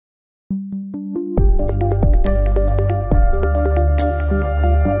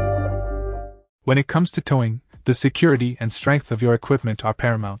When it comes to towing, the security and strength of your equipment are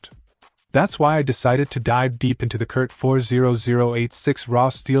paramount. That's why I decided to dive deep into the CURT 40086 raw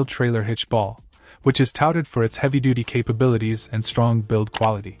steel trailer hitch ball, which is touted for its heavy-duty capabilities and strong build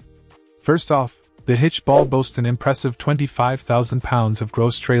quality. First off, the hitch ball boasts an impressive 25,000 pounds of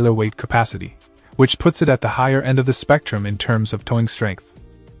gross trailer weight capacity, which puts it at the higher end of the spectrum in terms of towing strength.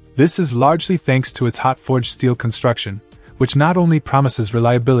 This is largely thanks to its hot-forged steel construction, which not only promises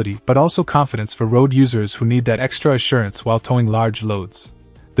reliability but also confidence for road users who need that extra assurance while towing large loads.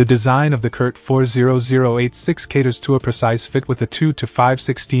 The design of the CURT 40086 caters to a precise fit with a 2 to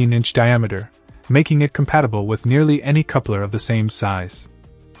 5/16-inch diameter, making it compatible with nearly any coupler of the same size.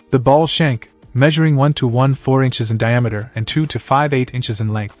 The ball shank, measuring 1 to 1/4 inches in diameter and 2 to 5/8 inches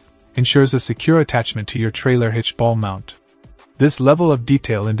in length, ensures a secure attachment to your trailer hitch ball mount. This level of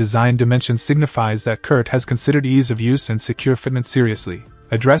detail in design dimensions signifies that CURT has considered ease of use and secure fitment seriously,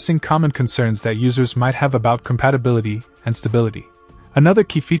 addressing common concerns that users might have about compatibility and stability. Another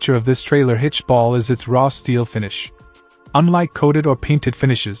key feature of this trailer hitch ball is its raw steel finish. Unlike coated or painted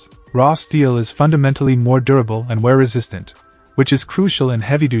finishes, raw steel is fundamentally more durable and wear-resistant, which is crucial in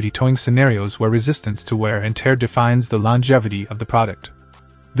heavy-duty towing scenarios where resistance to wear and tear defines the longevity of the product.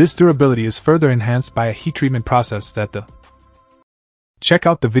 This durability is further enhanced by a heat treatment process Check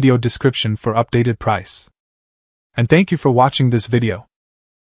out the video description for updated price. And thank you for watching this video.